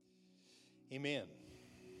Amen.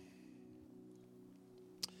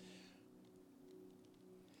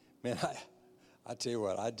 Man, I tell you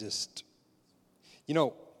what,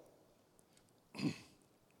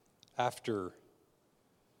 after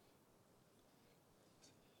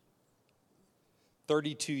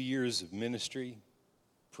 32 years of ministry,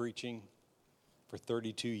 preaching for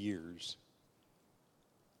 32 years,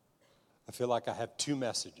 I feel like I have two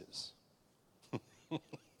messages.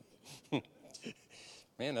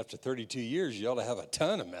 Man, after 32 years, you ought to have a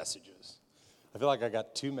ton of messages. I feel like I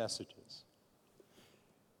got two messages.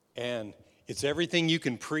 And it's everything you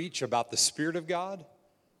can preach about the Spirit of God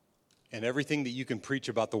and everything that you can preach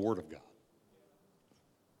about the Word of God.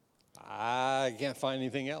 I can't find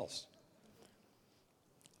anything else.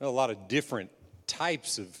 There are a lot of different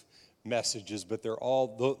types of messages, but they're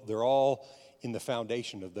all in the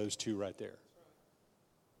foundation of those two right there.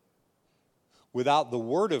 Without the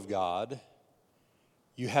Word of God,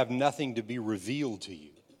 you have nothing to be revealed to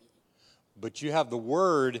you. But you have the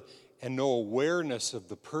Word and no awareness of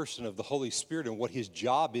the person of the Holy Spirit and what His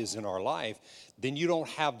job is in our life, then you don't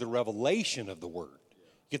have the revelation of the Word.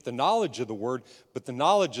 You get the knowledge of the Word, but the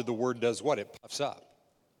knowledge of the Word does what? It puffs up.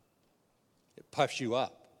 It puffs you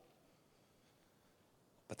up.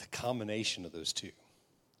 But the combination of those two.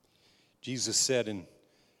 Jesus said in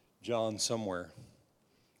John somewhere,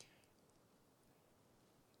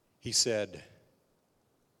 He said,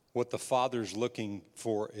 what the Father's looking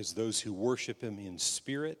for is those who worship Him in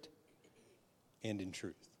spirit and in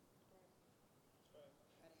truth.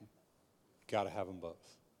 Got to have them both.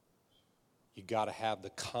 You got to have the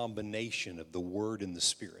combination of the Word and the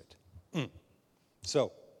Spirit.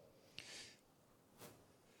 So,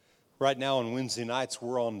 right now on Wednesday nights,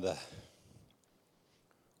 we're on the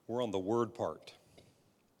Word part.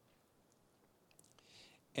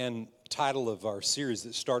 And title of our series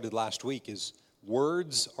that started last week is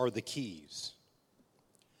Words Are the Keys.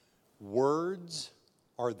 Words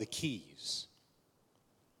are the keys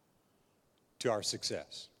to our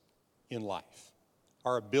success in life.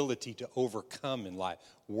 Our ability to overcome in life.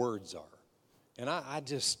 Words are. And I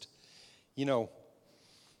just, there's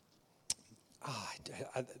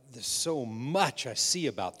so much I see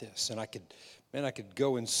about this. And I could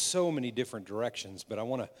go in so many different directions. But I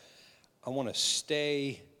want to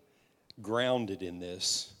stay grounded in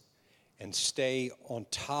this and stay on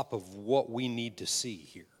top of what we need to see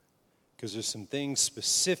here. Because there's some things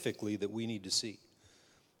specifically that we need to see.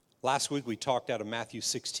 Last week we talked out of Matthew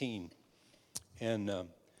 16. And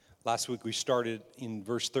last week we started in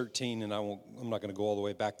verse 13. And I'm not going to go all the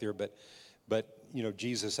way back there. But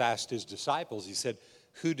Jesus asked His disciples, He said,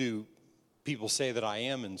 who do people say that I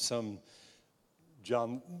am? And some,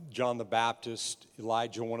 John the Baptist,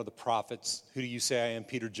 Elijah, one of the prophets. Who do you say I am?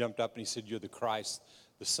 Peter jumped up and he said, you're the Christ,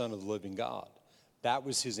 the Son of the living God. That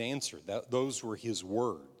was His answer. Those were His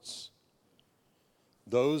words.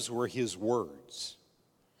 Those were His words.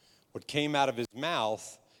 What came out of His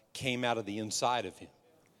mouth came out of the inside of Him.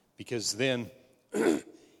 Because then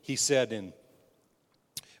He said in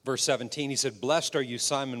verse 17, He said, blessed are you,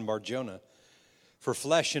 Simon Bar-Jonah, for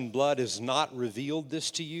flesh and blood has not revealed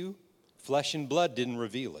this to you. Flesh and blood didn't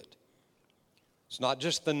reveal it. It's not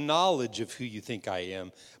just the knowledge of who you think I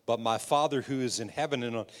am, but my Father who is in heaven.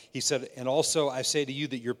 And He said, and also I say to you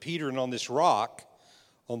that you're Peter, and on this rock,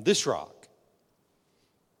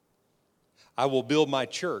 I will build my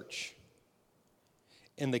church,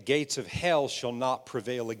 and the gates of hell shall not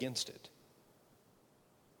prevail against it.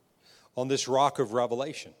 On this rock of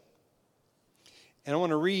revelation. And I want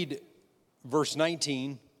to read verse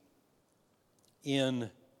 19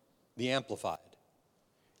 in the Amplified.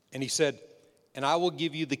 And He said, and I will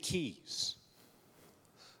give you the keys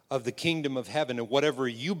of the kingdom of heaven, and whatever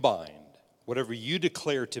you bind, whatever you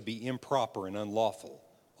declare to be improper and unlawful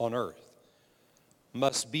on earth,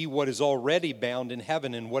 must be what is already bound in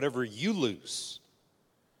heaven, and whatever you loose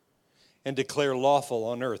and declare lawful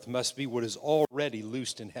on earth must be what is already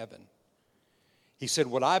loosed in heaven. He said,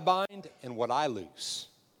 what I bind and what I loose.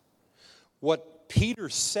 What Peter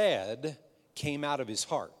said came out of his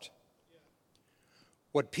heart.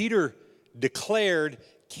 What Peter declared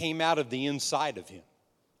came out of the inside of him.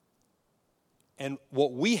 And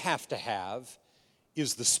what we have to have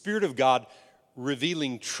is the Spirit of God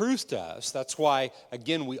revealing truth to us. That's why,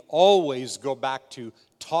 again, we always go back to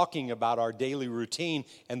talking about our daily routine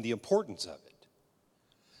and the importance of it.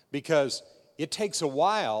 Because it takes a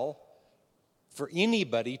while for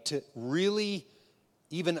anybody to really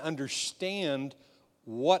even understand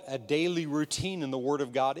what a daily routine in the Word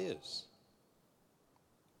of God is.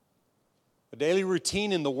 A daily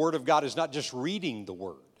routine in the Word of God is not just reading the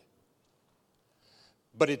Word,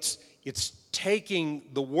 but it's taking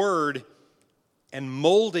the Word and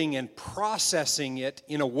molding and processing it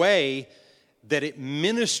in a way that it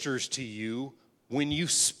ministers to you when you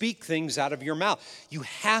speak things out of your mouth. You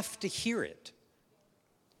have to hear it.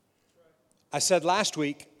 I said last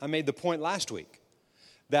week, I made the point last week,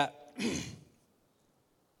 that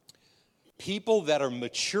people that are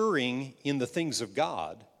maturing in the things of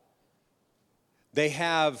God, they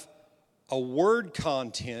have a word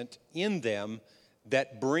content in them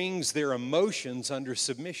that brings their emotions under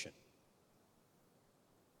submission.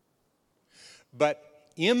 But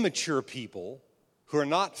immature people who are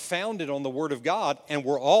not founded on the Word of God, and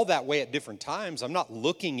we're all that way at different times. I'm not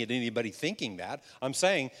looking at anybody thinking that. I'm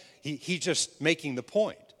saying he's just making the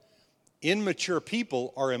point. Immature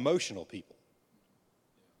people are emotional people.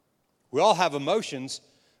 We all have emotions,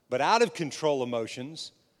 but out of control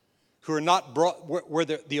emotions who are not brought, where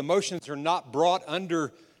the emotions are not brought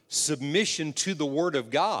under submission to the Word of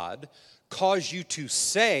God, cause you to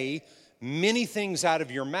say many things out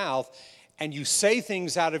of your mouth, and you say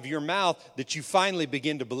things out of your mouth that you finally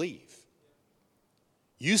begin to believe.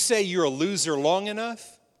 You say you're a loser long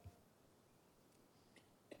enough,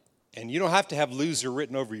 and you don't have to have loser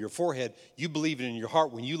written over your forehead. You believe it in your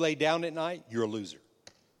heart. When you lay down at night, you're a loser.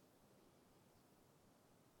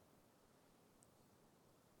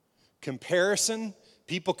 Comparison,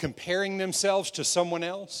 people comparing themselves to someone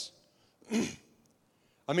else.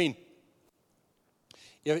 I mean,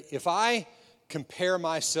 if I compare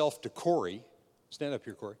myself to Corey, stand up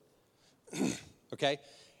here, Corey. Okay?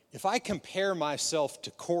 If I compare myself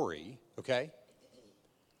to Corey, okay,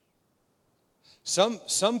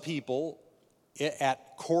 some people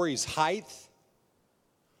at Corey's height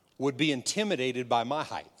would be intimidated by my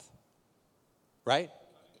height, right?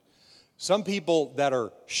 Some people that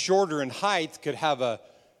are shorter in height could have a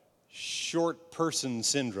short person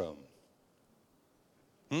syndrome.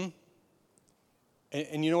 And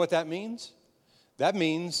you know what that means? That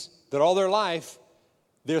means that all their life,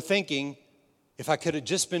 they're thinking, if I could have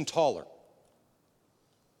just been taller,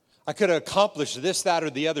 I could have accomplished this, that,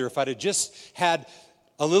 or the other if I'd have just had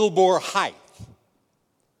a little more height.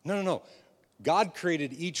 No. God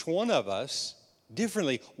created each one of us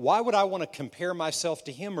differently. Why would I want to compare myself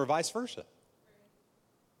to him or vice versa?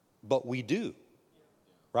 But we do,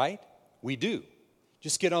 right? We do.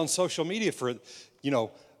 Just get on social media for,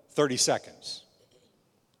 30 seconds.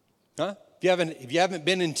 Huh? If you haven't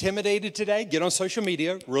been intimidated today, get on social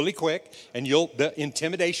media really quick, and the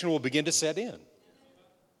intimidation will begin to set in.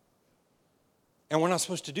 And we're not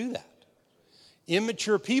supposed to do that.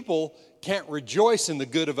 Immature people can't rejoice in the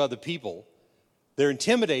good of other people. They're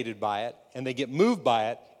intimidated by it, and they get moved by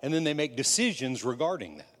it, and then they make decisions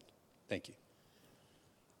regarding that. Thank you.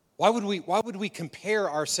 Why would we compare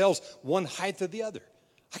ourselves one height or the other?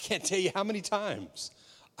 I can't tell you how many times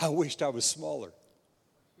I wished I was smaller.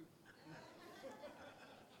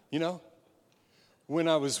 When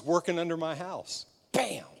I was working under my house,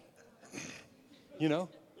 bam!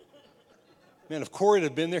 Man, if Corey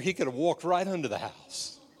had been there, he could have walked right under the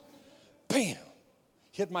house. Bam!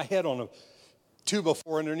 Hit my head on a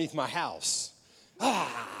 2x4 underneath my house.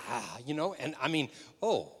 And I mean,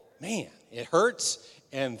 oh, man, it hurts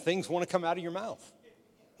and things want to come out of your mouth.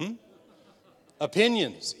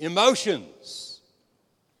 Opinions, emotions.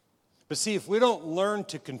 But see, if we don't learn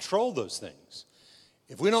to control those things,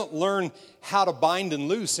 if we don't learn how to bind and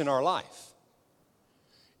loose in our life,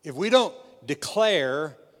 if we don't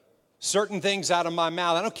declare certain things out of my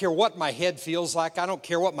mouth, I don't care what my head feels like, I don't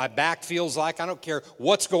care what my back feels like, I don't care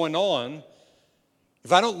what's going on,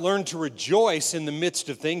 if I don't learn to rejoice in the midst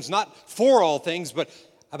of things, not for all things, but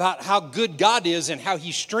about how good God is and how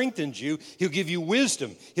he strengthens you, he'll give you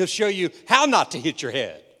wisdom. He'll show you how not to hit your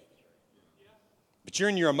head. But you're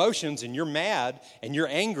in your emotions and you're mad and you're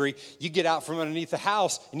angry, you get out from underneath the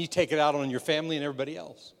house and you take it out on your family and everybody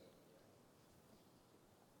else.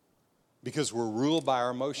 Because we're ruled by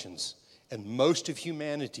our emotions. And most of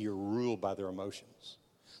humanity are ruled by their emotions.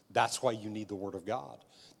 That's why you need the Word of God.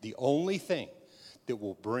 The only thing that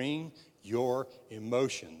will bring your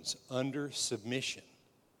emotions under submission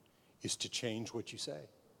is to change what you say.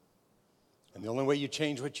 And the only way you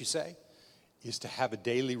change what you say is to have a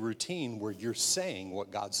daily routine where you're saying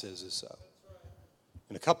what God says is so.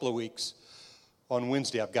 In a couple of weeks, on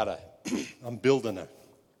Wednesday, I'm building a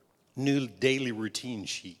new daily routine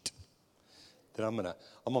sheet that I'm gonna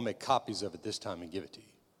make copies of it this time and give it to you.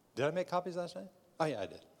 Did I make copies last night? Oh yeah,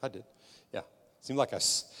 I did. Yeah, seemed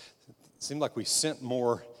like we sent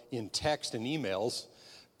more in text and emails,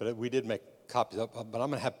 but we did make copies. But I'm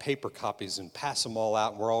gonna have paper copies and pass them all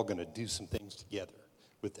out, and we're all gonna do some things together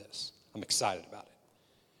with this. I'm excited about it.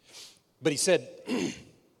 But he said,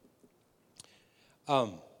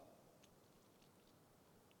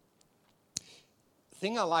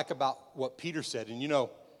 thing I like about what Peter said, and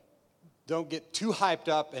don't get too hyped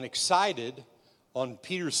up and excited on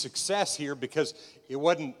Peter's success here, because it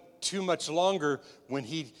wasn't too much longer when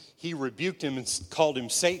he rebuked him and called him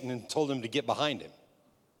Satan and told him to get behind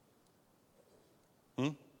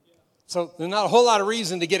him. So there's not a whole lot of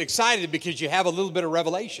reason to get excited, because you have a little bit of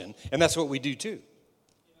revelation, and that's what we do too.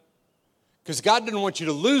 Because God didn't want you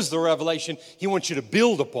to lose the revelation, He wants you to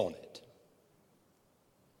build upon it.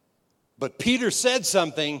 But Peter said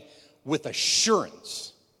something with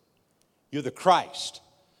assurance. You're the Christ,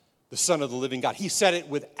 the Son of the living God. He said it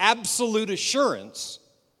with absolute assurance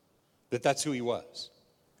that that's who He was.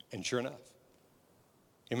 And sure enough.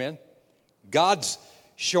 Amen? God's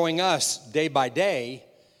showing us day by day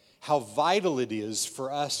how vital it is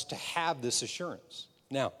for us to have this assurance.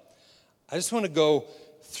 Now, I just want to go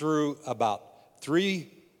through about 3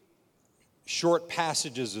 short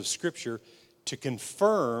passages of Scripture to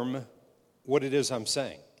confirm what it is I'm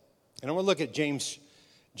saying. And I want to look at James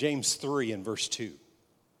 3 and verse 2.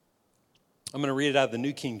 I'm going to read it out of the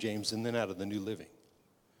New King James and then out of the New Living.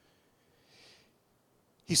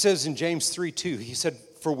 He says in James 3:2, he said,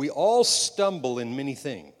 "For we all stumble in many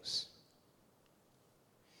things.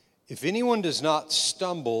 If anyone does not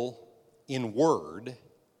stumble in word,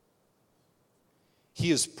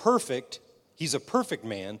 he is perfect, he's a perfect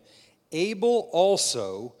man, able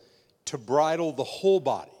also to bridle the whole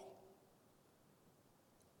body."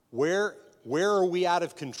 Where are we out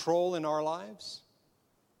of control in our lives?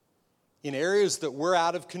 In areas that we're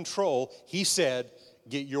out of control, he said,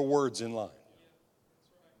 get your words in line.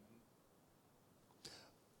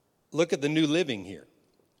 Look at the New Living here.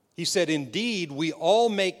 He said, indeed, we all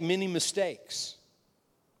make many mistakes.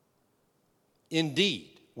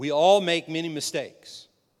 Indeed, we all make many mistakes.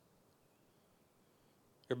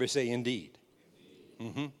 Everybody say, indeed.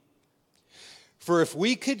 Mm-hmm. For if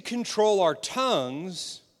we could control our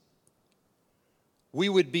tongues, we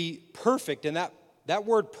would be perfect. And that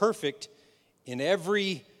word perfect, in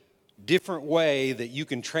every different way that you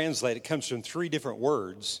can translate, it comes from 3 different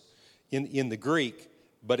words in the Greek,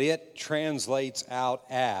 but it translates out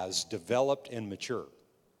as developed and mature.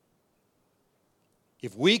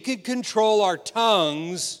 If we could control our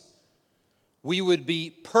tongues, we would be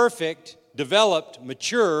perfect, developed,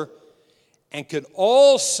 mature, and could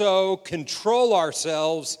also control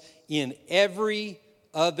ourselves in every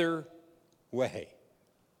other way.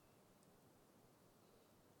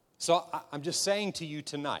 So I'm just saying to you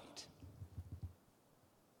tonight,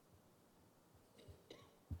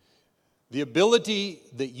 the ability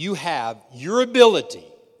that you have, your ability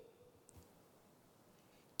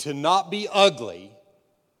to not be ugly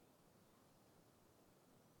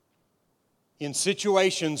in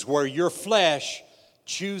situations where your flesh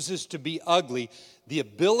chooses to be ugly, the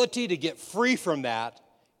ability to get free from that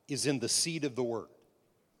is in the seed of the word.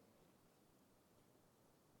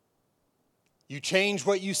 You change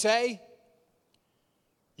what you say,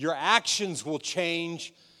 your actions will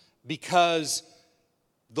change, because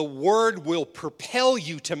the word will propel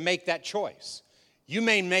you to make that choice. You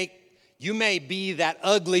may be that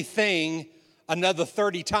ugly thing another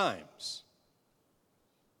 30 times.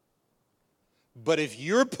 But if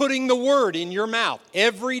you're putting the word in your mouth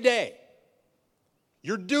every day,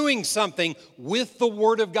 you're doing something with the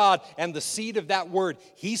word of God and the seed of that word.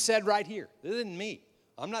 He said right here, this isn't me.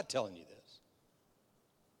 I'm not telling you this.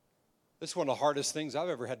 This is one of the hardest things I've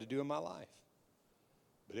ever had to do in my life.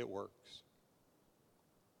 But it works.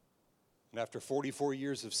 And after 44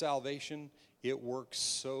 years of salvation, it works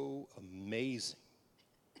so amazing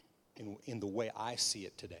in the way I see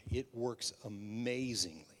it today. It works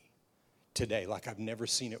amazingly today, like I've never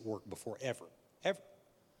seen it work before, ever.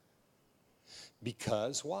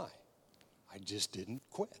 Because why? I just didn't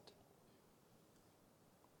quit.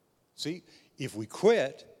 See, if we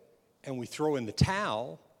quit and we throw in the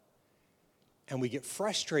towel and we get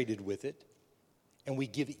frustrated with it, and we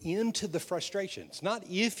give in to the frustration. It's not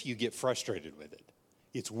if you get frustrated with it.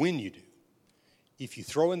 It's when you do. If you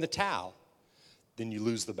throw in the towel, then you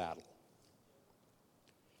lose the battle.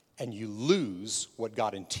 And you lose what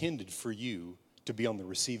God intended for you to be on the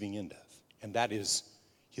receiving end of. And that is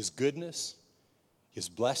His goodness, His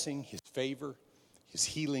blessing, His favor, His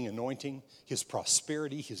healing anointing, His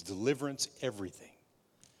prosperity, His deliverance, everything.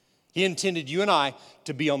 He intended you and I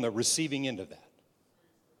to be on the receiving end of that.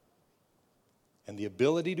 And the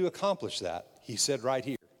ability to accomplish that, he said right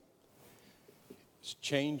here, is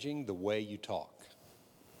changing the way you talk.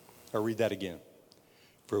 I'll read that again.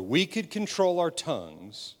 For we could control our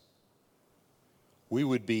tongues, we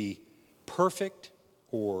would be perfect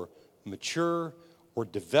or mature or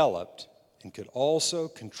developed, and could also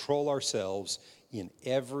control ourselves in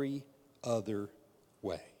every other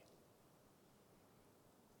way.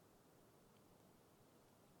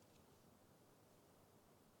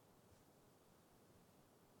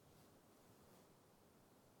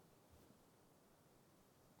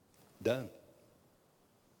 Done.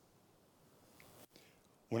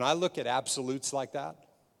 When I look at absolutes like that,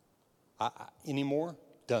 anymore,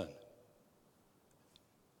 done.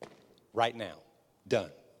 Right now, done.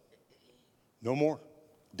 No more,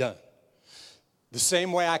 done. The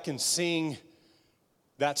same way I can sing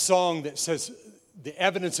that song that says the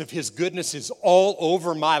evidence of his goodness is all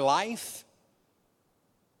over my life.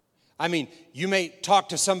 I mean, you may talk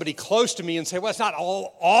to somebody close to me and say, well, it's not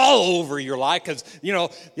all over your life because,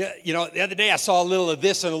 the other day I saw a little of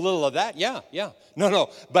this and a little of that. Yeah. No.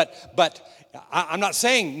 But I'm not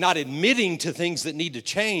saying not admitting to things that need to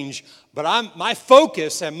change, but my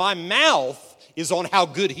focus and my mouth is on how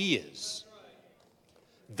good he is.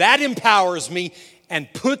 That empowers me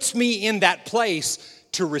and puts me in that place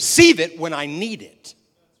to receive it when I need it.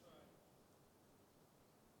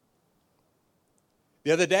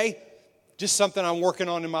 The other day, just something I'm working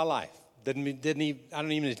on in my life. I don't even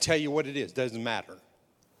need to tell you what it is. Doesn't matter.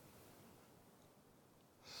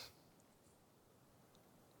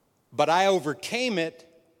 But I overcame it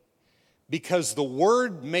because the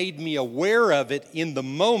Word made me aware of it in the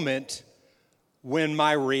moment when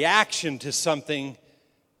my reaction to something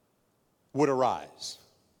would arise.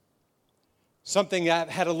 Something that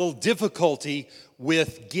I had a little difficulty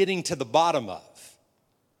with getting to the bottom of.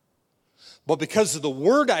 But because of the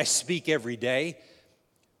word I speak every day,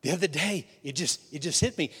 the other day, it just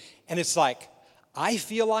hit me. And it's like, I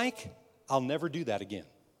feel like I'll never do that again.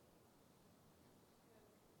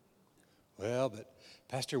 Well, but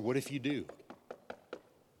Pastor, what if you do?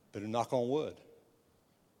 Better knock on wood.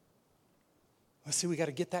 Well, see, we got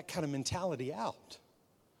to get that kind of mentality out.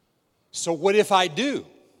 So what if I do?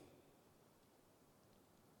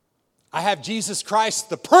 I have Jesus Christ,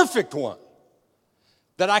 the perfect one,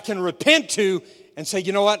 that I can repent to and say,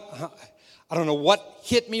 you know what? I don't know what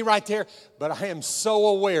hit me right there, but I am so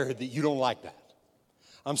aware that you don't like that.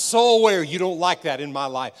 I'm so aware you don't like that in my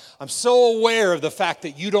life. I'm so aware of the fact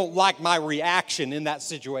that you don't like my reaction in that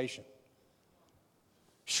situation.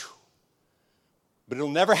 Whew. But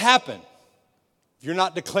it'll never happen if you're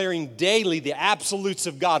not declaring daily the absolutes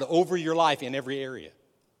of God over your life in every area.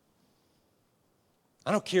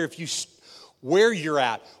 I don't care where you're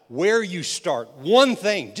at, where you start. One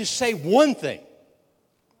thing, just say one thing.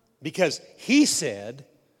 Because he said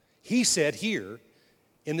here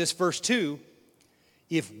in this verse 2,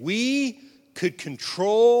 if we could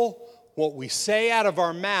control what we say out of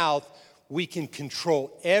our mouth, we can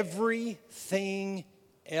control everything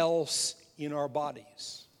else in our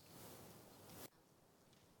bodies.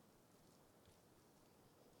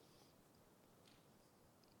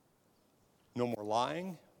 No more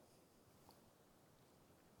lying.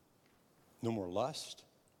 No more lust.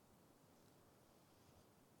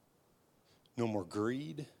 No more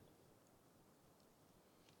greed.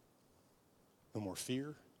 No more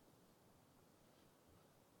fear.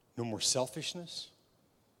 No more selfishness.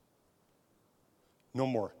 No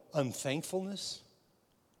more unthankfulness.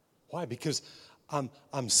 Why? Because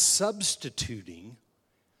I'm substituting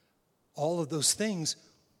all of those things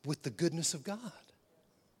with the goodness of God.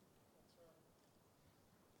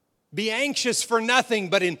 Be anxious for nothing,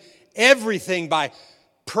 but in everything by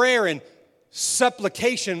prayer and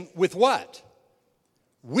supplication with what?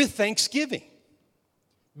 With thanksgiving.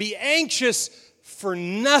 Be anxious for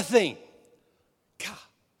nothing. God,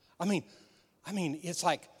 I mean, it's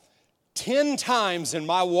like 10 times in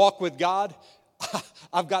my walk with God,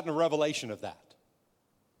 I've gotten a revelation of that.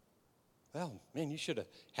 Well, man, you should have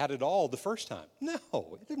had it all the first time.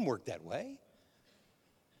 No, it didn't work that way.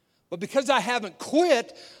 But because I haven't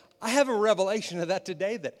quit, I have a revelation of that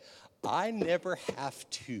today that I never have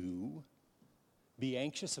to be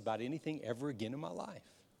anxious about anything ever again in my life.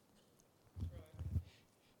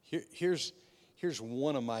 Here's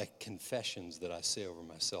one of my confessions that I say over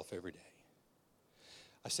myself every day.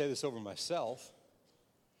 I say this over myself,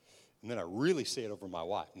 and then I really say it over my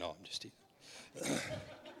wife. No, I'm just teasing.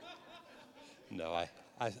 No,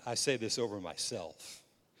 I say this over myself.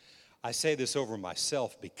 I say this over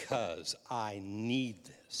myself because I need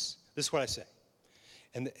this. This is what I say.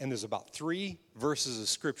 And there's about 3 verses of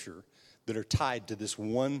Scripture that are tied to this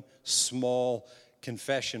one small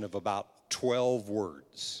confession of about 12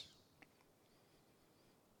 words.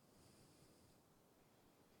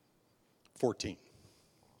 14.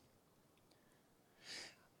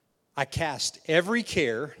 I cast every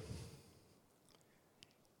care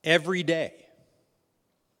every day.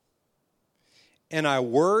 And I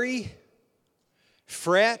worry,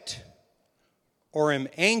 fret, or am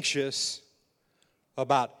anxious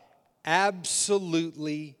about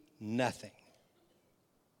absolutely nothing.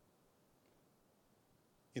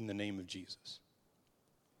 In the name of Jesus.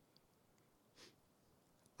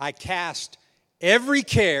 I cast every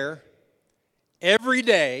care every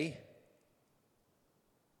day.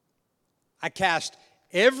 I cast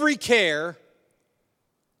every care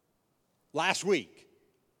last week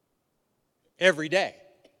every day.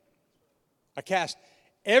 I cast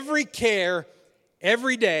every care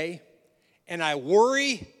every day, and I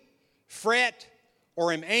worry, fret,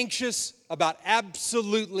 or am anxious about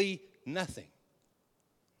absolutely nothing.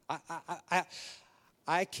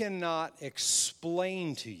 I cannot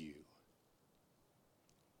explain to you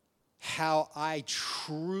how I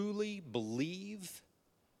truly believe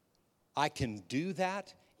I can do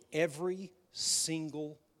that every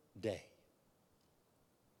single day.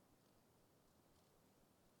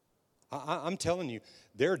 I'm telling you,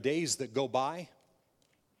 there are days that go by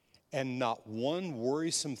and not one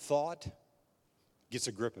worrisome thought gets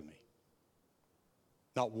a grip of me.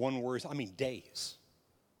 Not one worrisome, days.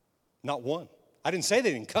 Not one. I didn't say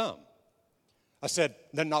they didn't come. I said,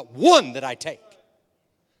 there's not one that I take.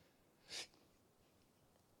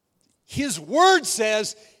 His word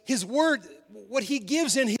says, what he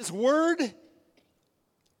gives in his word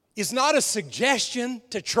is not a suggestion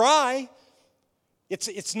to try.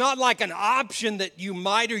 It's not like an option that you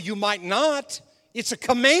might or you might not. It's a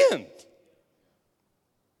command.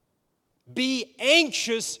 Be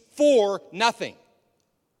anxious for nothing.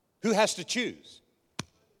 Who has to choose?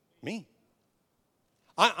 Me.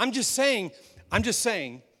 I'm just saying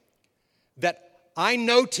that I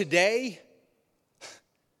know today,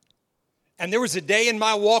 and there was a day in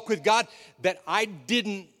my walk with God that I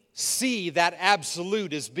didn't see that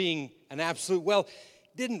absolute as being an absolute. Well,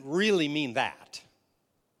 didn't really mean that.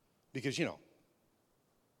 Because,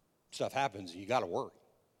 stuff happens and you got to worry.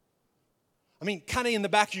 Kind of in the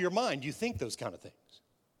back of your mind, you think those kind of things.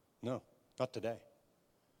 No, not today.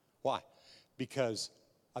 Why? Because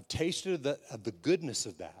I've tasted of the goodness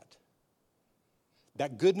of that.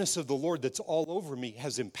 That goodness of the Lord that's all over me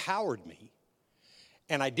has empowered me.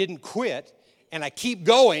 And I didn't quit, and I keep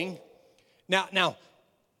going. Now,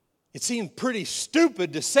 it seemed pretty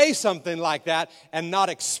stupid to say something like that and not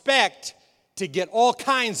expect to get all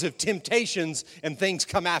kinds of temptations and things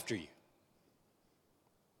come after you.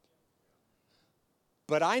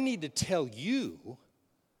 But I need to tell you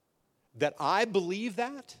that I believe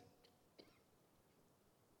that.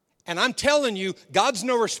 And I'm telling you, God's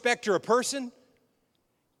no respecter of person.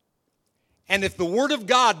 And if the Word of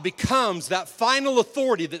God becomes that final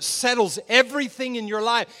authority that settles everything in your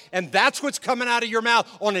life, and that's what's coming out of your mouth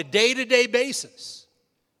on a day-to-day basis,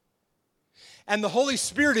 and the Holy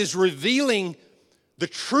Spirit is revealing the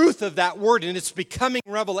truth of that Word, and it's becoming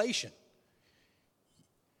revelation,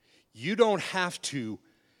 you don't have to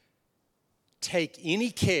take any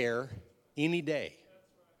care any day.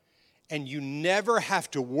 And you never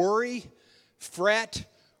have to worry, fret,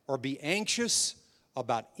 or be anxious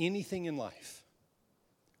about anything in life.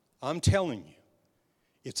 I'm telling you,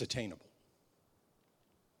 it's attainable.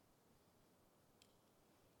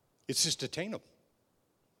 It's just attainable.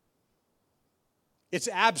 It's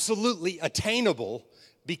absolutely attainable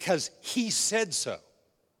because He said so.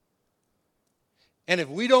 And if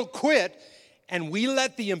we don't quit and we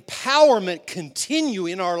let the empowerment continue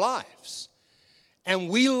in our lives, and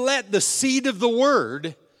we let the seed of the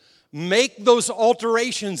Word make those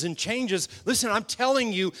alterations and changes. Listen, I'm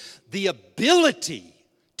telling you, the ability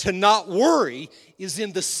to not worry is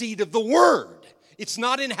in the seed of the Word. It's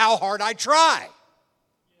not in how hard I try.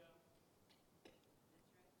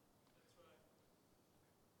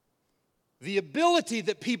 The ability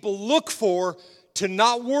that people look for to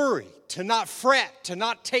not worry, to not fret, to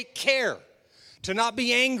not take care, to not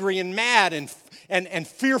be angry and mad and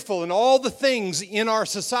fearful and all the things in our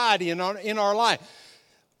society and in our life.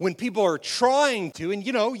 When people are trying to, and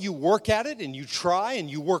you work at it and you try and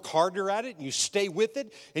you work harder at it and you stay with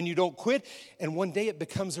it and you don't quit, and one day it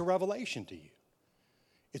becomes a revelation to you.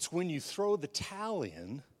 It's when you throw the towel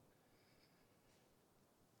in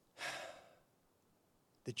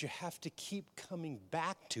that you have to keep coming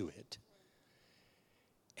back to it.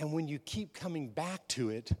 And when you keep coming back to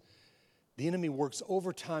it, the enemy works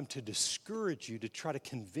overtime to discourage you, to try to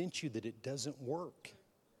convince you that it doesn't work.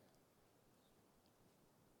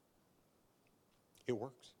 It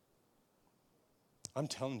works. I'm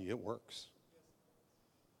telling you, it works.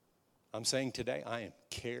 I'm saying today, I am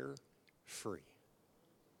carefree.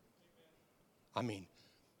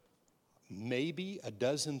 Maybe a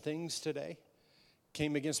dozen things today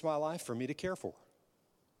came against my life for me to care for.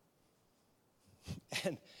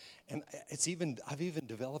 And I've even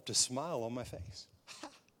developed a smile on my face.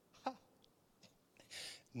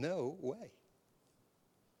 No way.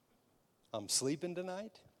 I'm sleeping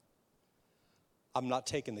tonight. I'm not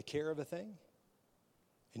taking the care of a thing.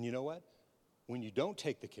 And you know what? When you don't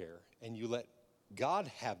take the care and you let God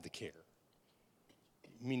have the care,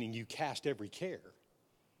 meaning you cast every care,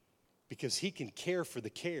 because he can care for the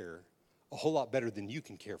care a whole lot better than you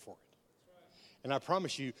can care for it. And I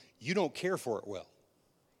promise you, you don't care for it well.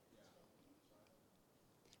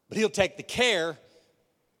 But he'll take the care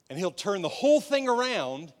and he'll turn the whole thing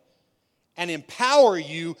around and empower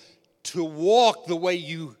you to walk the way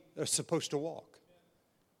you are supposed to walk.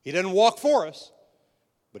 He doesn't walk for us,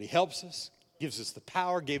 but he helps us, gives us the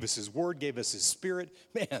power, gave us his word, gave us his spirit.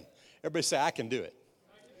 Man, everybody say, I can do it.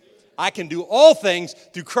 I can do all things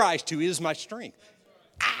through Christ who is my strength.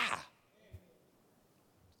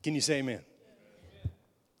 Can you say amen?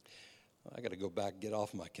 Well, I got to go back and get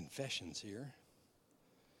off my confessions here.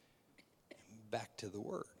 Back to the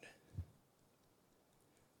word.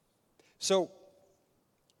 So,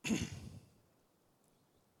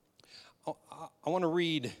 I want to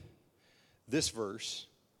read this verse.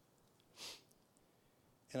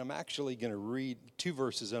 And I'm actually going to read two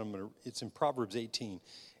verses, and it's in Proverbs 18,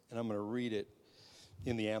 and I'm going to read it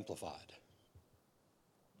in the Amplified.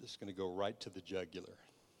 Just going to go right to the jugular.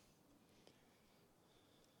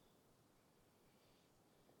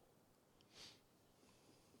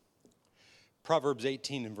 Proverbs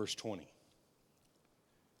 18 and verse 20.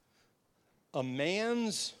 A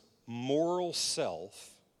man's moral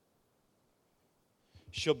self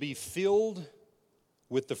shall be filled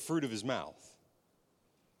with the fruit of his mouth.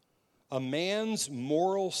 A man's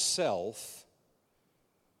moral self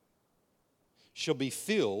shall be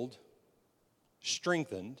filled,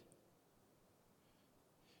 strengthened,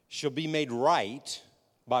 shall be made right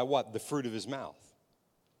by what? The fruit of his mouth.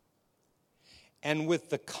 And with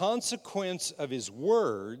the consequence of his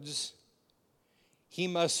words, he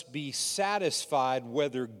must be satisfied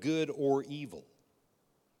whether good or evil.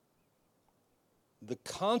 The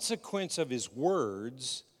consequence of his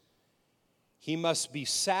words, he must be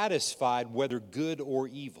satisfied whether good or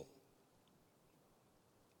evil.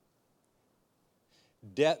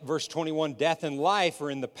 Verse 21, death and life are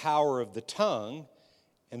in the power of the tongue,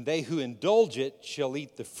 and they who indulge it shall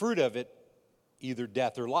eat the fruit of it, either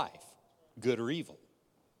death or life, good or evil.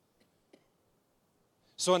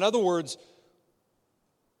 So in other words,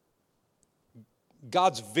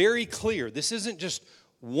 God's very clear. This isn't just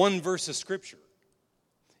one verse of Scripture.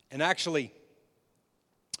 And actually,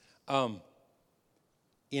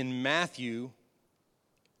 in Matthew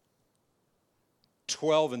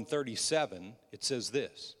 12 and 37, it says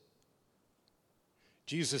this.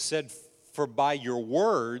 Jesus said, for by your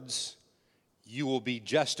words you will be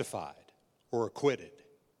justified or acquitted.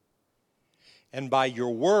 And by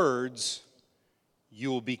your words you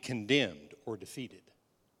will be condemned or defeated.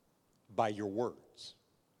 By your words.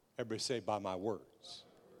 Everybody say, by my words.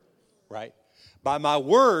 Right? By my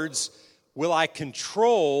words will I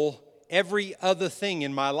control every other thing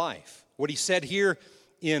in my life. What he said here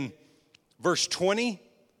in verse 20,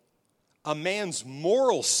 a man's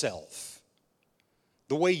moral self,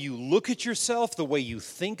 the way you look at yourself, the way you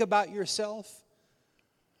think about yourself,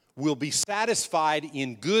 will be satisfied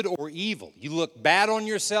in good or evil. You look bad on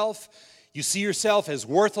yourself, you see yourself as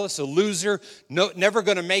worthless, a loser, never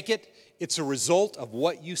going to make it. It's a result of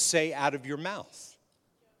what you say out of your mouth.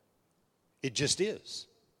 It just is.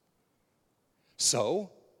 So,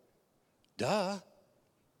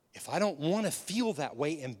 if I don't want to feel that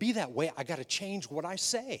way and be that way, I got to change what I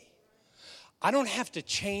say. I don't have to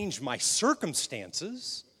change my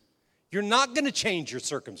circumstances. You're not going to change your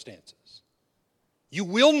circumstances. You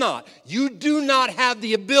will not. You do not have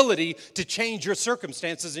the ability to change your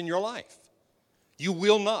circumstances in your life. You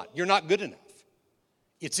will not. You're not good enough.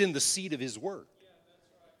 It's in the seed of his word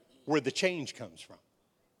where the change comes from.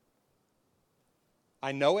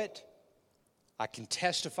 I know it. I can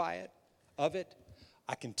testify of it.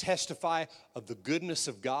 I can testify of the goodness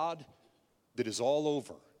of God that is all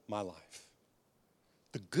over my life.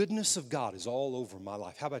 The goodness of God is all over my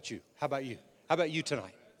life. How about you? How about you? How about you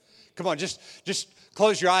tonight? Come on, just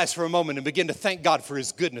close your eyes for a moment and begin to thank God for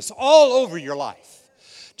his goodness all over your life.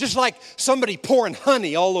 Just like somebody pouring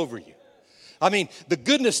honey all over you. I mean, the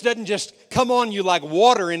goodness doesn't just come on you like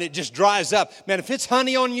water and it just dries up. Man, if it's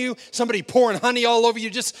honey on you, somebody pouring honey all over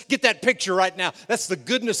you, just get that picture right now. That's the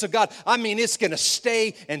goodness of God. I mean, it's going to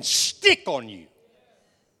stay and stick on you.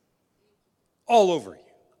 All over you.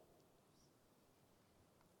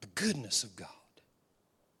 The goodness of God.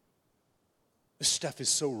 This stuff is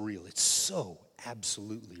so real. It's so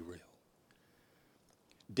absolutely real.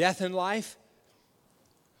 Death and life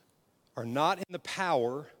are not in the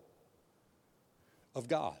power of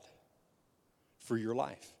God for your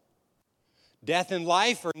life. Death and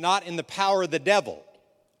life are not in the power of the devil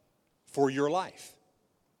for your life.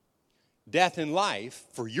 Death and life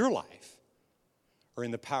for your life are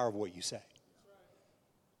in the power of what you say.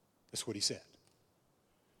 That's what he said.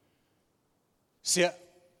 See,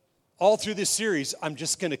 all through this series, I'm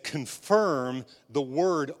just going to confirm the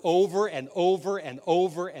word over and over and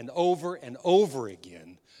over and over and over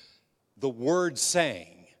again. The word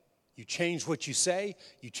saying, you change what you say,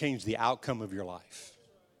 you change the outcome of your life.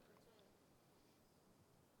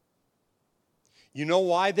 You know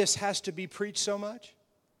why this has to be preached so much?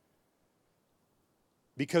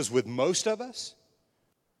 Because with most of us,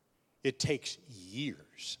 it takes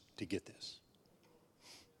years to get this.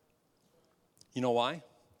 You know why?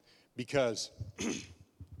 Because it's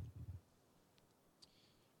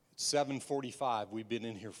 7:45. We've been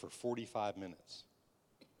in here for 45 minutes.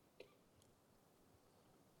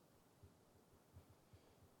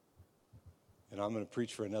 And I'm going to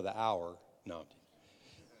preach for another hour. No.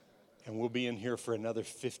 And we'll be in here for another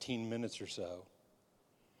 15 minutes or so.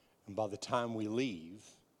 And by the time we leave,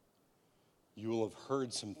 you will have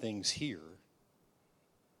heard some things here.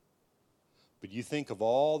 But you think of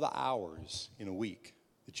all the hours in a week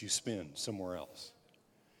that you spend somewhere else.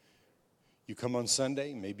 You come on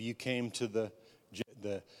Sunday, maybe you came to the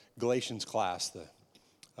Galatians class, the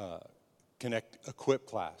Connect Equip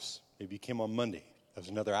class. Maybe you came on Monday. That was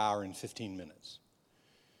another hour and 15 minutes.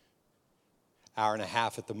 Hour and a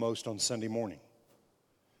half at the most on Sunday morning.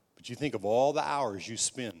 But you think of all the hours you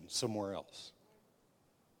spend somewhere else.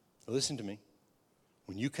 Now listen to me.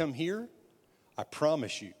 When you come here, I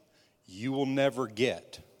promise you, you will never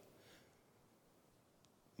get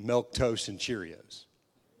milk toast and Cheerios.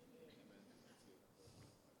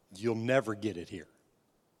 You'll never get it here.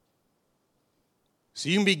 So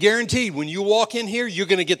you can be guaranteed when you walk in here, you're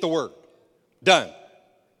going to get the word. Done.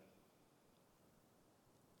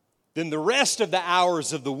 Then the rest of the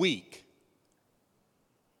hours of the week,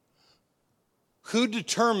 who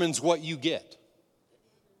determines what you get?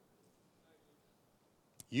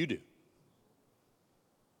 You do.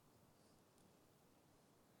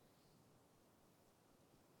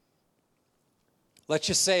 Let's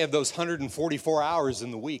just say of those 144 hours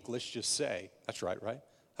in the week, let's just say, that's right?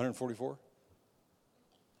 144?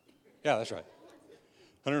 Yeah, that's right.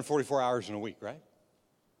 144 hours in a week, right?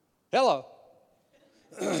 Hello.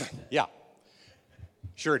 Yeah,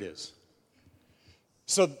 sure it is.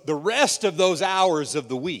 So the rest of those hours of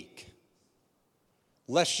the week,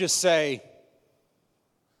 let's just say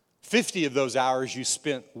 50 of those hours you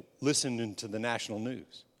spent listening to the national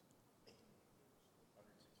news.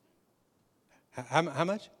 How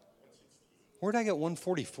much? Where did I get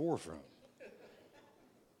 144 from?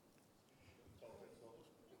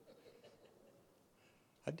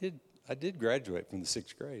 I did graduate from the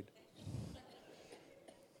 6th grade.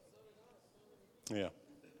 Yeah.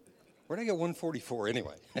 Where did I get 144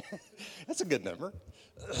 anyway? That's a good number.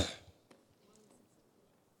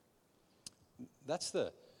 That's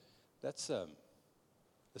the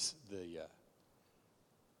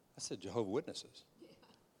Jehovah's Witnesses.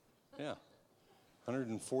 Yeah.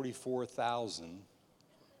 144,000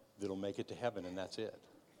 that'll make it to heaven, and that's it.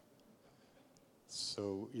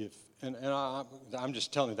 So I'm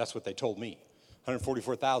just telling you, that's what they told me.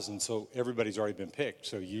 144,000, so everybody's already been picked,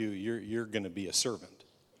 so you're going to be a servant.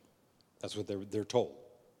 That's what they're told.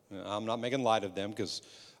 I'm not making light of them because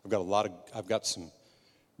I've got some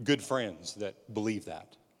good friends that believe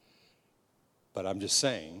that. But I'm just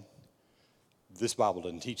saying, this Bible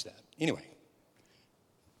doesn't teach that. Anyway,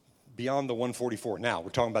 beyond the 144. Now, we're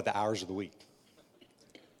talking about the hours of the week.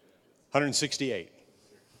 168.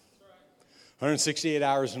 168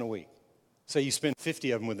 hours in a week. Say you spend 50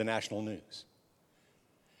 of them with the national news.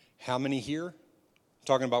 How many here? I'm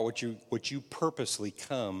talking about what you purposely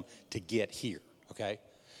come to get here, okay?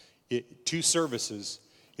 2 services,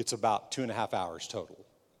 it's about 2.5 hours total.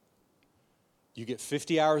 You get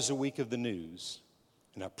 50 hours a week of the news,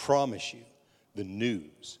 and I promise you, the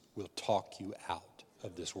news will talk you out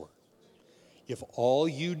of this word. If all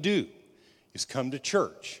you do is come to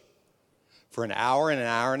church for an hour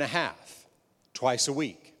and a half, twice a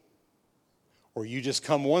week, or you just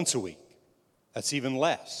come once a week, that's even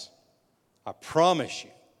less. I promise you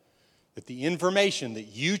that the information that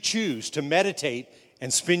you choose to meditate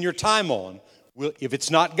and spend your time on, will, if it's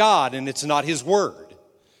not God and it's not His Word,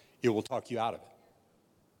 it will talk you out of it.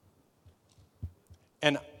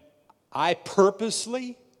 And I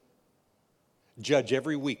purposely judge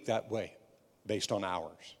every week that way, based on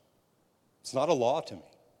hours. It's not a law to me.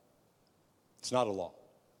 It's not a law.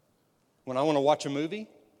 When I want to watch a movie,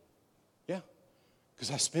 yeah,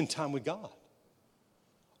 because I spend time with God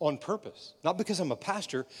on purpose. Not because I'm a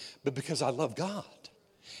pastor, but because I love God.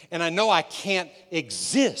 And I know I can't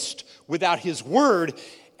exist without His Word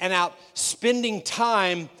and out spending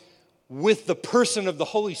time with the person of the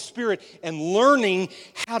Holy Spirit and learning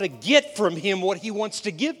how to get from Him what He wants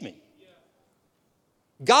to give me.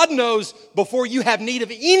 God knows before you have need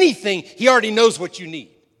of anything, He already knows what you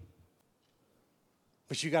need.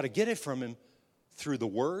 But you got to get it from Him through the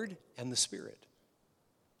Word and the Spirit.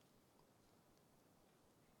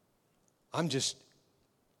 I'm just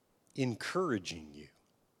encouraging you.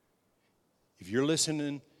 If you're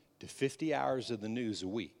listening to 50 hours of the news a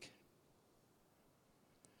week,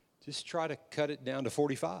 just try to cut it down to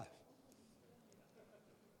 45.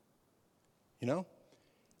 You know?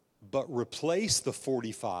 But replace the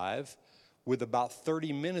 45 with about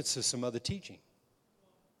 30 minutes of some other teaching.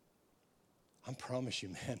 I promise you,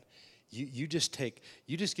 man, you just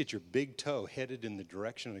get your big toe headed in the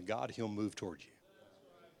direction of God, He'll move towards you.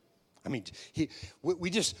 I mean, we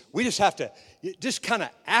just have to just kind of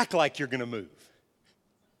act like you're going to move.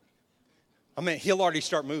 I mean, He'll already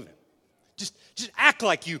start moving. Just act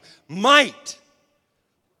like you might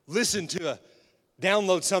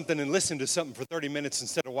download something and listen to something for 30 minutes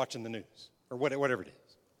instead of watching the news or whatever it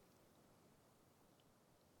is.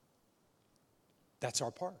 That's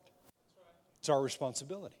our part. It's our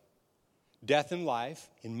responsibility. Death and life,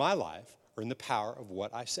 in my life, are in the power of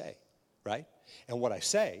what I say, right? And what I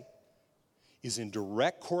say is in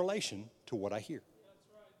direct correlation to what I hear.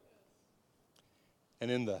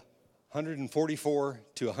 And in the 144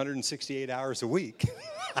 to 168 hours a week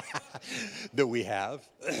that we have,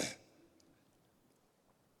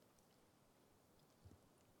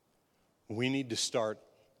 we need to start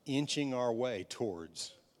inching our way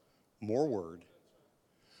towards more Word,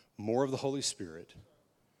 more of the Holy Spirit,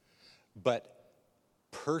 but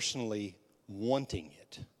personally wanting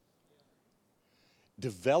it.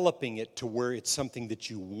 Developing it to where it's something that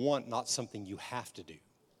you want, not something you have to do.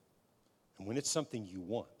 And when it's something you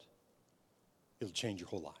want, it'll change your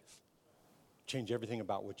whole life. Change everything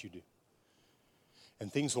about what you do.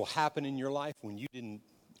 And things will happen in your life when you didn't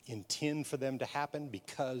intend for them to happen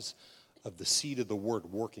because of the seed of the Word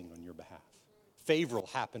working on your behalf. Favor will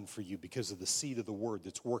happen for you because of the seed of the Word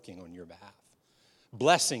that's working on your behalf.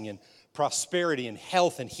 Blessing and prosperity and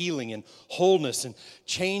health and healing and wholeness and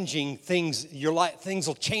changing things. Your life, things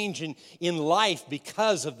will change in life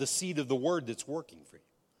because of the seed of the Word that's working for you.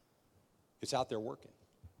 It's out there working.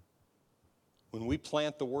 When we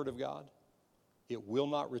plant the Word of God, it will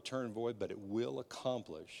not return void, but it will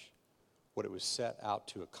accomplish what it was set out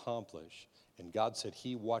to accomplish. And God said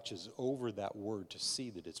He watches over that Word to see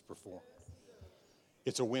that it's performed.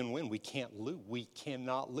 It's a win-win. We can't lose. We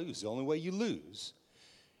cannot lose. The only way you lose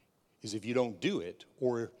is if you don't do it,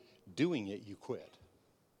 or doing it, you quit.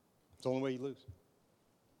 It's the only way you lose.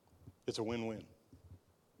 It's a win-win.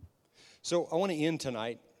 So I want to end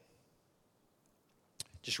tonight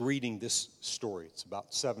just reading this story. It's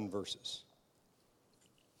about 7 verses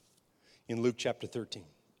in Luke chapter 13.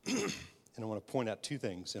 And I want to point out 2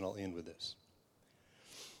 things, and I'll end with this.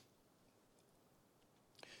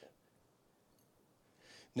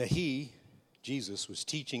 Now Jesus, was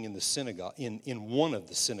teaching in the synagogue, in one of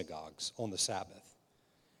the synagogues on the Sabbath.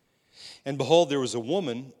 And behold, there was a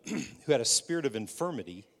woman who had a spirit of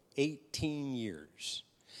infirmity 18 years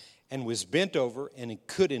and was bent over and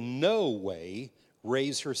could in no way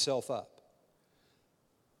raise herself up.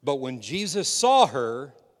 But when Jesus saw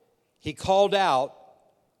her, He called out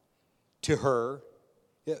to her.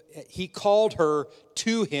 He called her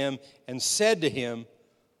to Him and said to him,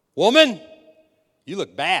 "Woman, you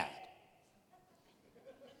look bad."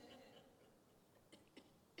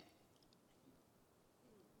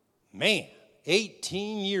 Man,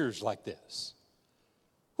 18 years like this.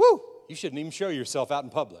 Whew, you shouldn't even show yourself out in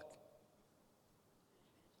public.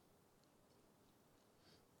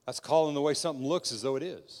 That's calling the way something looks as though it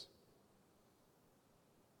is.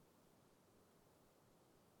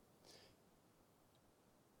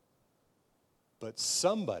 But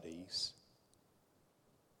somebody's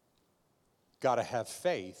got to have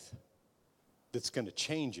faith that's going to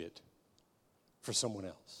change it for someone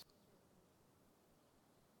else.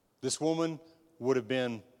 This woman would have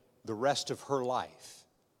been the rest of her life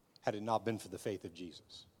had it not been for the faith of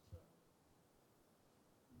Jesus.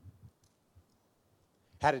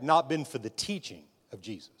 Had it not been for the teaching of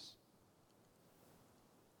Jesus.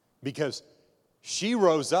 Because she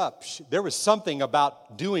rose up. There was something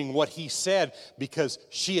about doing what He said because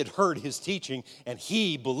she had heard His teaching and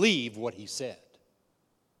He believed what He said.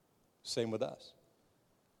 Same with us.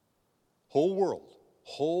 Whole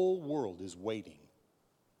whole world is waiting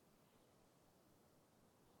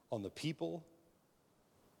on the people,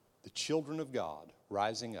 the children of God,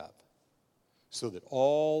 rising up so that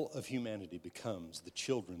all of humanity becomes the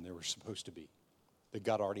children they were supposed to be, that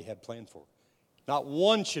God already had planned for. Not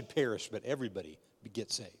one should perish, but everybody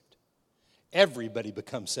get saved. Everybody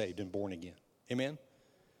becomes saved and born again. Amen?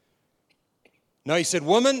 Now he said,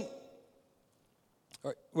 woman,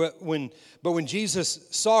 but when Jesus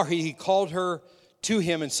saw her, he called her to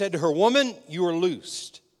him and said to her, woman, you are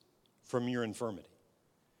loosed from your infirmity.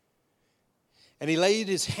 And he laid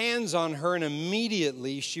his hands on her, and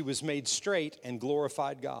immediately she was made straight and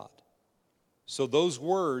glorified God. So those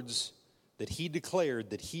words that he declared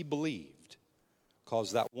that he believed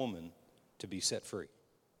caused that woman to be set free.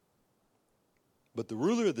 But the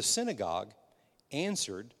ruler of the synagogue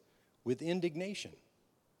answered with indignation,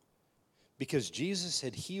 because Jesus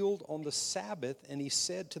had healed on the Sabbath, and he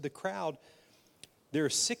said to the crowd, there are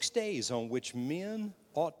 6 days on which men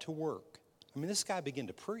ought to work. I mean, this guy began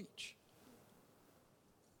to preach.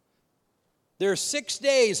 There are 6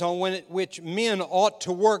 days on which men ought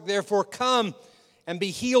to work. Therefore, come and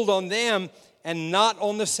be healed on them and not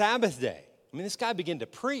on the Sabbath day. I mean, this guy began to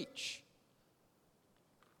preach.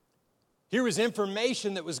 Here was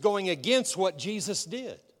information that was going against what Jesus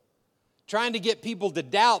did, trying to get people to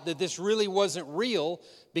doubt that this really wasn't real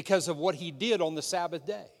because of what he did on the Sabbath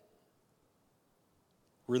day.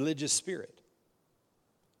 Religious spirit.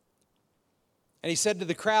 And he said to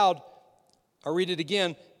the crowd, I'll read it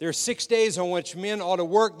again. There are 6 days on which men ought to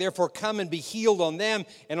work. Therefore, come and be healed on them,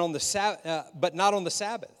 and on the but not on the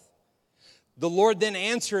Sabbath. The Lord then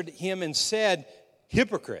answered him and said,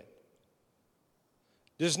 hypocrite,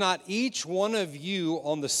 does not each one of you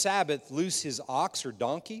on the Sabbath loose his ox or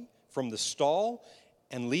donkey from the stall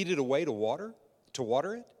and lead it away to water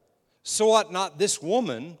it? So ought not this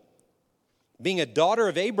woman, being a daughter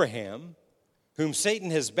of Abraham, whom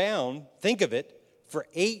Satan has bound, think of it, for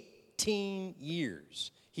 18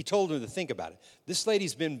 years. He told her to think about it. This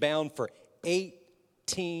lady's been bound for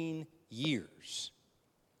 18 years.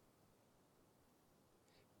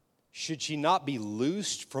 Should she not be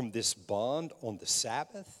loosed from this bond on the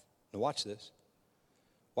Sabbath? Now watch this.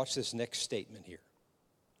 Watch this next statement here.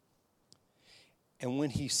 And when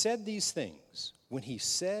he said these things, when he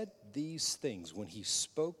spoke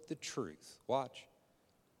the truth, watch,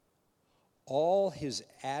 all his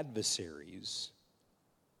adversaries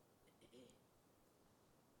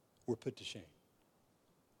were put to shame.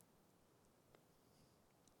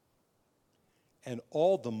 And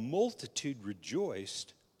all the multitude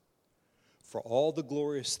rejoiced for all the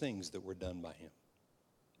glorious things that were done by him.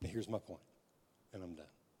 Now here's my point, and I'm done.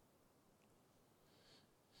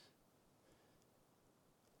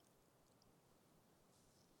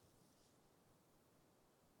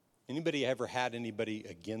 Anybody ever had anybody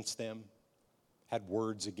against them? Had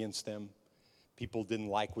words against them? People didn't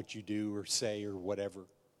like what you do or say or whatever?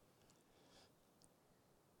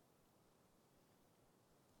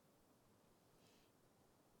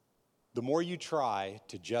 The more you try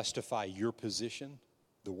to justify your position,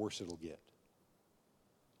 the worse it'll get.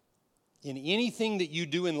 In anything that you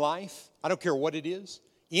do in life, I don't care what it is,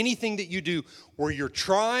 anything that you do where you're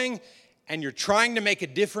trying to make a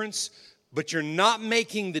difference, but you're not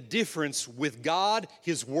making the difference with God,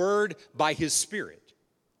 His Word, by His Spirit,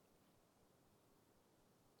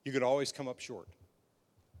 you could always come up short.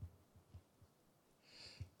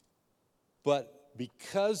 But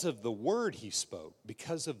because of the word he spoke,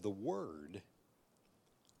 because of the word,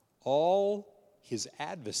 all his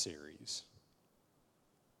adversaries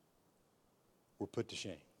were put to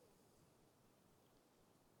shame.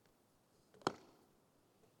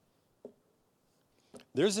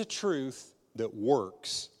 There's a truth that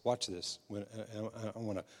works. Watch this. I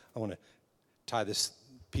want to tie this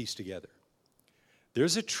piece together.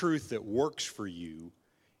 There's a truth that works for you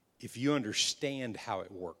if you understand how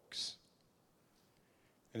it works.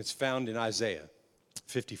 And it's found in Isaiah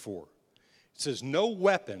 54. It says, no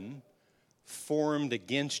weapon formed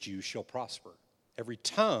against you shall prosper. Every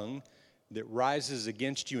tongue that rises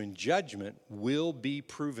against you in judgment will be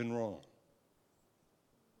proven wrong.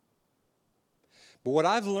 But what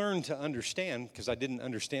I've learned to understand, because I didn't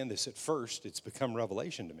understand this at first, it's become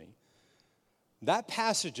revelation to me, that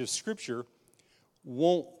passage of Scripture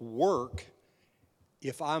won't work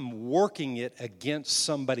if I'm working it against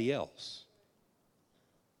somebody else.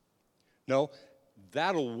 No,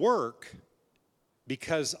 that'll work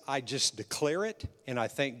because I just declare it and I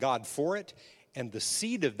thank God for it, and the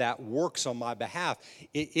seed of that works on my behalf.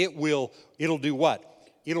 It'll do what?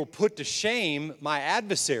 It'll put to shame my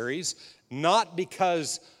adversaries, not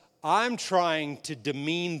because I'm trying to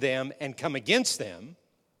demean them and come against them,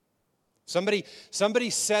 Somebody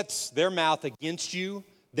sets their mouth against you,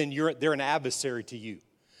 then they're an adversary to you.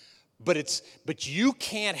 But you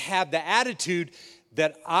can't have the attitude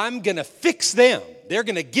that I'm going to fix them. They're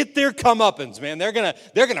going to get their comeuppance, man. They're going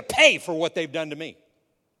to pay for what they've done to me.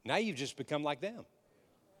 Now you've just become like them.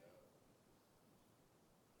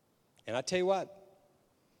 And I tell you what,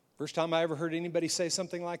 first time I ever heard anybody say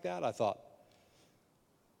something like that, I thought,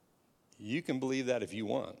 you can believe that if you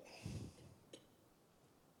want.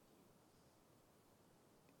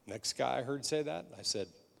 Next guy I heard say that, I said,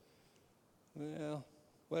 well,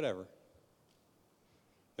 whatever.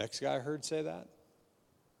 Next guy I heard say that,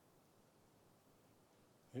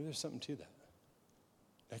 maybe there's something to that.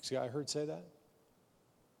 Next guy I heard say that,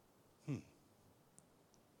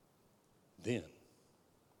 Then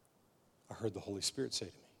I heard the Holy Spirit say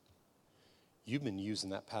to me, you've been using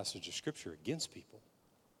that passage of Scripture against people.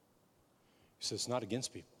 He says, it's not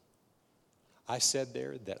against people. I said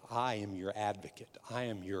there that I am your advocate. I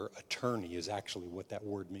am your attorney is actually what that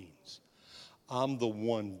word means. I'm the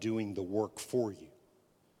one doing the work for you.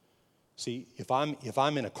 See, if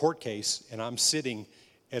I'm in a court case and I'm sitting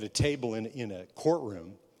at a table in a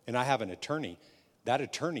courtroom and I have an attorney, that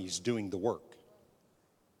attorney's doing the work.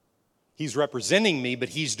 He's representing me, but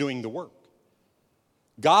he's doing the work.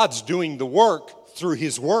 God's doing the work through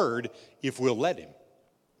his word if we'll let him.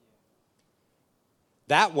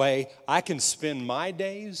 That way, I can spend my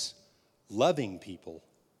days loving people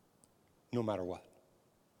no matter what.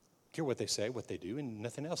 I don't care what they say, what they do, and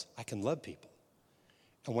nothing else. I can love people.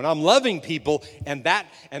 And when I'm loving people and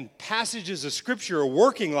passages of Scripture are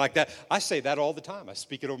working like that, I say that all the time. I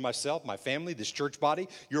speak it over myself, my family, this church body.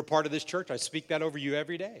 You're a part of this church. I speak that over you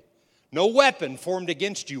every day. No weapon formed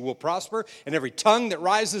against you will prosper, and every tongue that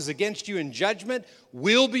rises against you in judgment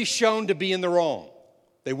will be shown to be in the wrong.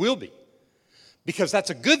 They will be. Because that's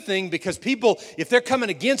a good thing, because people, if they're coming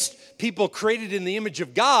against people created in the image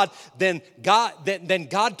of God, then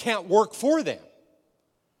God can't work for them.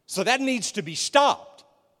 So that needs to be stopped.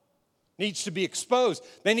 Needs to be exposed.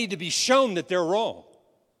 They need to be shown that they're wrong.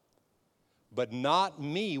 But not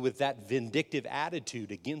me with that vindictive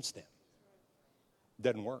attitude against them.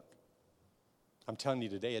 Doesn't work. I'm telling you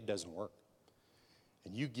today, it doesn't work.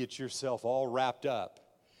 And you get yourself all wrapped up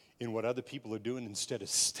in what other people are doing instead of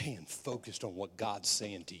staying focused on what God's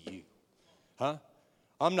saying to you. Huh?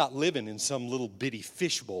 I'm not living in some little bitty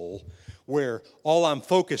fishbowl where all I'm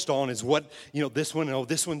focused on is what, this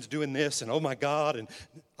one's doing this, and oh my God. And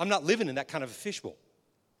I'm not living in that kind of a fishbowl.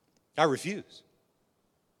 I refuse.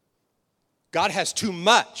 God has too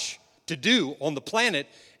much to do on the planet,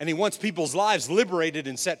 and he wants people's lives liberated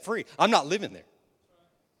and set free. I'm not living there.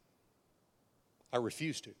 I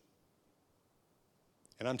refuse to.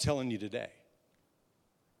 And I'm telling you today,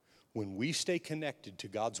 when we stay connected to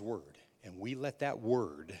God's word and we let that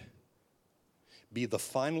word be the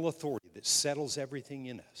final authority that settles everything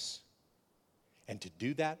in us, and to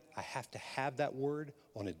do that, I have to have that word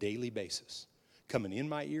on a daily basis, coming in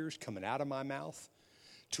my ears, coming out of my mouth,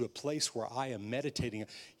 to a place where I am meditating.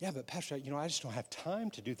 Yeah, but Pastor, I just don't have time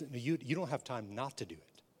to do that. No, you don't have time not to do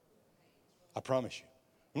it. I promise you.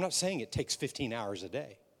 I'm not saying it takes 15 hours a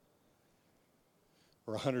day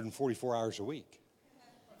or 144 hours a week.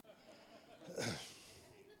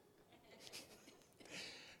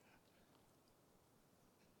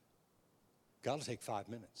 God will take 5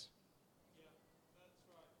 minutes.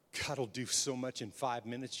 God will do so much in 5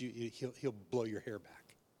 minutes, he'll blow your hair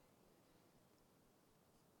back.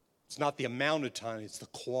 It's not the amount of time, it's the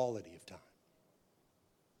quality of time.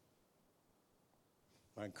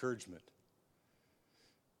 My encouragement,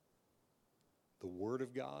 the Word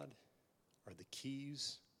of God are the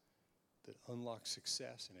keys that unlock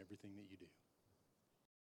success in everything that you do.